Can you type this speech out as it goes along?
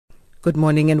Good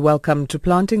morning and welcome to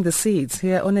Planting the Seeds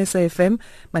here on SAfm.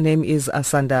 My name is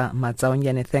Asanda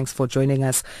Matsaunyane. Thanks for joining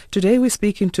us. Today we're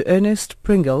speaking to Ernest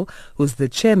Pringle, who's the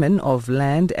chairman of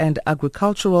Land and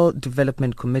Agricultural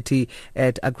Development Committee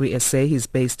at AGRISA EC. He's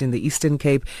based in the Eastern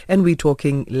Cape, and we're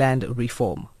talking land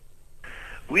reform.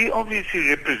 We obviously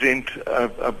represent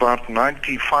about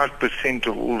 95%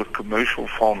 of all the commercial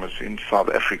farmers in South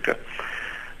Africa.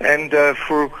 And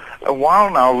for a while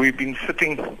now, we've been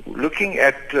looking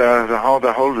at how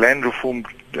the whole land reform,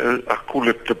 I call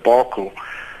it debacle,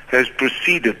 has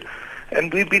proceeded.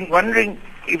 And we've been wondering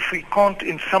if we can't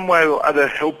in some way or other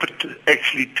help it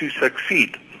to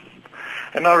succeed.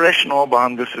 And our rationale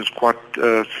behind this is quite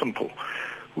simple.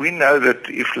 We know that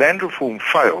if land reform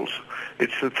fails,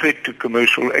 it's a threat to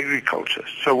commercial agriculture.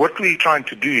 So what we're trying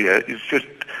to do here is just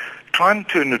try and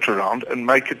turn it around and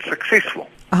make it successful.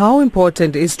 How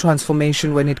important is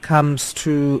transformation when it comes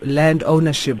to land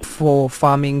ownership for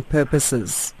farming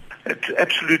purposes? It's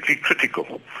absolutely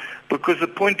critical, because the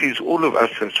point is all of us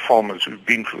as farmers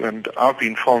and I've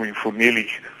been farming for nearly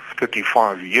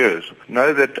 35 years,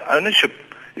 know that ownership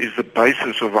is the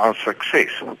basis of our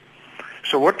success.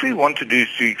 So what we want to do is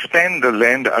to expand the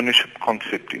land ownership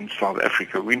concept in South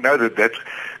Africa. We know that that's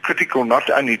critical not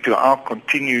only to our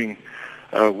continuing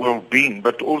well-being,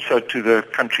 but also to the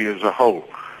country as a whole.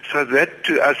 So that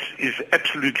to us is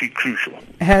absolutely crucial.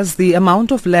 Has the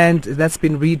amount of land that's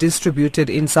been redistributed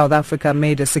in South Africa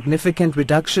made a significant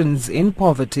reductions in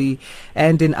poverty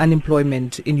and in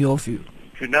unemployment in your view?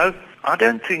 You know, I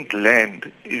don't think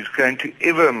land is going to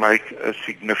ever make a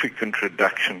significant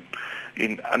reduction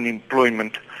in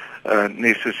unemployment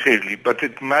necessarily, but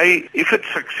it may, if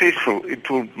it's successful, it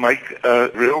will make a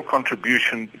real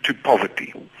contribution to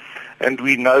poverty. And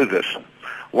we know this.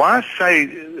 Why I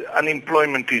say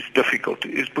unemployment is difficult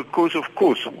is because, of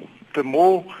course, the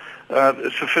more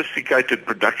sophisticated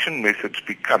production methods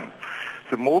become,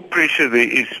 the more pressure there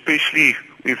is, especially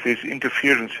if there's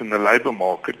interference in the labor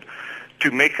market, to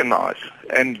mechanize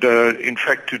and, in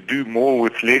fact, to do more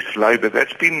with less labor.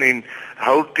 That's been the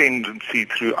whole tendency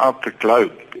throughout the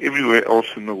globe, everywhere else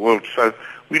in the world. So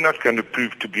we're not going to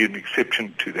prove to be an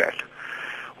exception to that.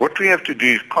 What we have to do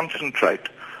is concentrate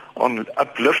on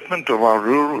upliftment of our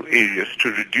rural areas to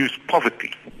reduce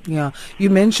poverty. Yeah, you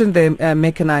mentioned the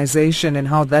mechanization and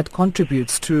how that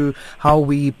contributes to how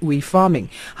we farming.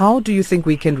 How do you think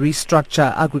we can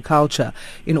restructure agriculture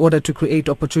in order to create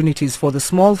opportunities for the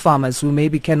small farmers who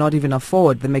maybe cannot even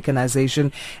afford the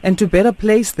mechanization and to better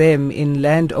place them in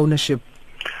land ownership?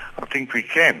 I think we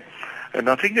can. And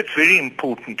I think it's very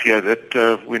important here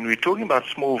that when we're talking about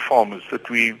small farmers, that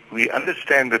we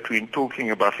understand that we're talking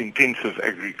about intensive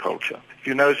agriculture.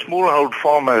 You know, smallhold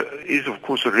farmer is, of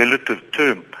course, a relative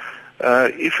term.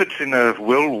 If it's in a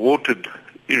well-watered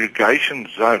irrigation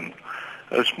zone,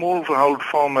 a smallhold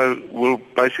farmer will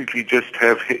basically just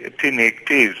have 10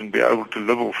 hectares and be able to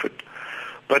live off it.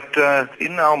 But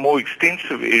in our more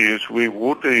extensive areas where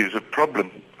water is a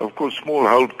problem, of course,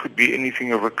 smallhold could be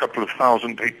anything of a couple of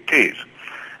thousand hectares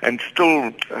and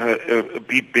still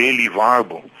be barely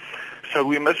viable. So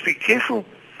we must be careful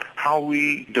how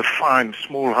we define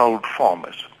smallhold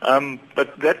farmers.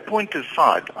 But that point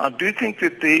aside, I do think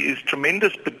that there is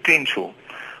tremendous potential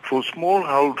for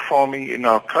smallhold farming in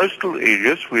our coastal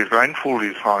areas where rainfall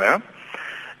is higher,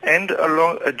 and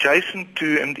along adjacent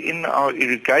to and in our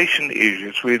irrigation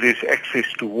areas where there's access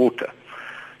to water.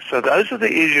 So those are the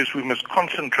areas we must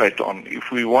concentrate on if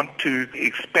we want to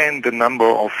expand the number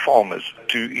of farmers,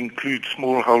 to include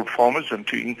smallhold farmers and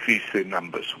to increase their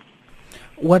numbers.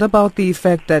 What about the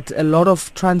fact that a lot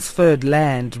of transferred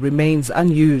land remains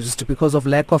unused because of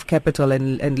lack of capital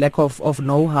and lack of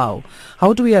know-how?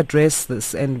 How do we address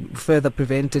this and further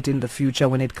prevent it in the future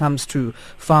when it comes to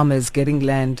farmers getting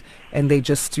land and they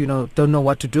just, don't know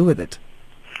what to do with it?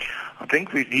 I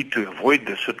think we need to avoid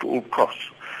this at all costs.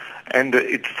 And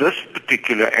it's this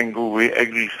particular angle where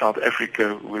Agri South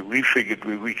Africa, where we figured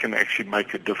where we can actually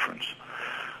make a difference.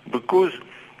 Because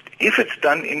if it's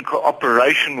done in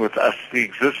cooperation with us, the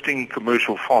existing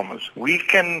commercial farmers, we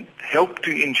can help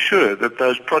to ensure that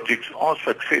those projects are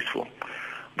successful.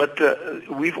 But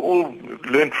we've all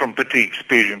learned from bitter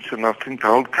experience, and I think the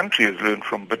whole country has learned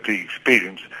from bitter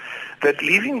experience, that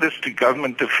leaving this to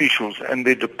government officials and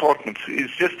their departments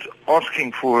is just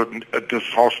asking for a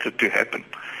disaster to happen.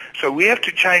 So we have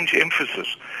to change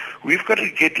emphasis. We've got to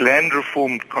get land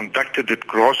reform conducted at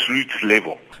grassroots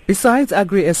level. Besides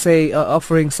AGRISA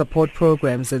offering support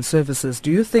programs and services,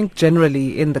 do you think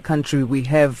generally in the country we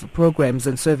have programs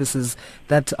and services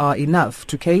that are enough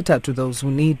to cater to those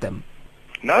who need them?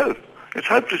 No, it's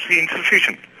hopelessly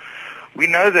insufficient. We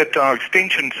know that our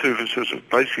extension services are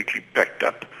basically packed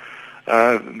up.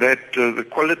 that the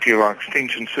quality of our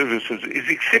extension services is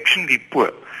exceptionally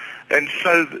poor. And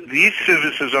so these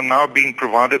services are now being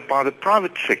provided by the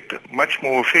private sector much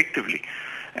more effectively.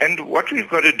 And what we've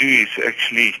got to do is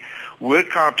actually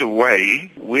work out a way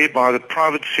whereby the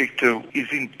private sector is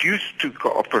induced to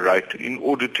cooperate in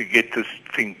order to get this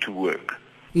thing to work.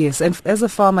 Yes, and as a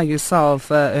farmer yourself,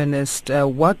 Ernest,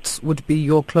 what would be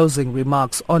your closing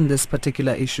remarks on this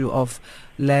particular issue of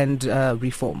land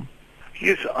reform?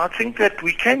 Yes, I think that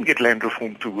we can get land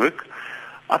reform to work.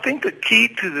 I think the key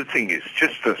to the thing is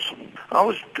just this. I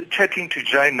was chatting to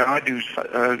Jay Naidu,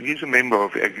 he's a member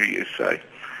of AGRISA EC,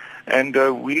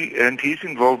 and he's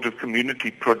involved with community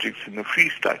projects in the Free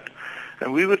State.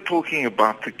 And we were talking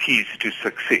about the keys to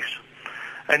success.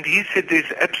 And he said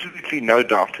there's absolutely no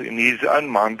doubt in his own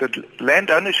mind that land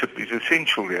ownership is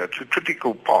essential here. It's a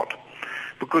critical part.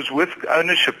 Because with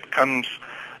ownership comes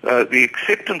the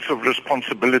acceptance of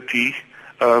responsibility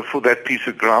for that piece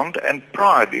of ground and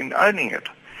pride in owning it.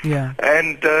 Yeah.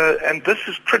 And this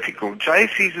is critical. Jay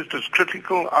sees it as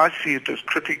critical. I see it as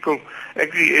critical.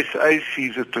 AGRISA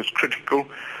sees it as critical.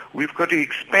 We've got to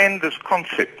expand this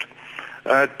concept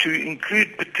to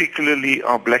include particularly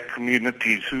our black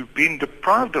communities who've been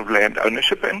deprived of land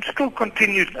ownership and still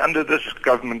continue under this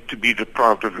government to be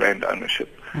deprived of land ownership.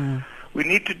 We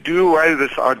need to do away with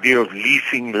this idea of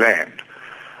leasing land.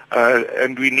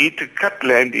 And we need to cut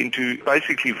land into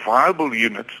basically viable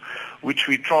units which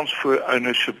we transfer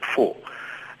ownership for.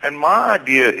 And my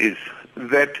idea is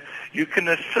that you can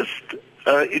assist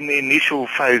in the initial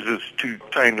phases to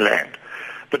obtain land.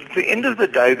 But at the end of the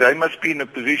day, they must be in a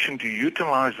position to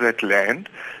utilize that land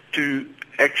to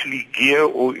actually gear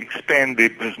or expand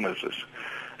their businesses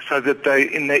so that they,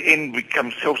 in the end,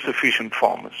 become self-sufficient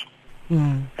farmers.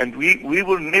 And we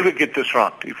will never get this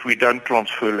right if we don't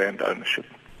transfer land ownership.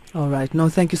 All right. No,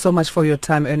 thank you so much for your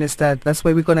time, Ernest. That's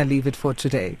where we're going to leave it for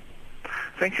today.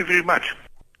 Thank you very much.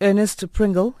 Ernest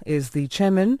Pringle is the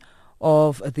chairman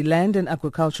of the Land and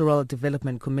Agricultural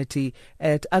Development Committee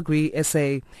at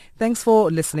AGRISA EC. Thanks for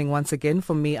listening once again.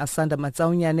 From me, Asanda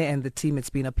Matsaunyane, and the team,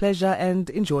 it's been a pleasure, and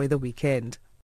enjoy the weekend.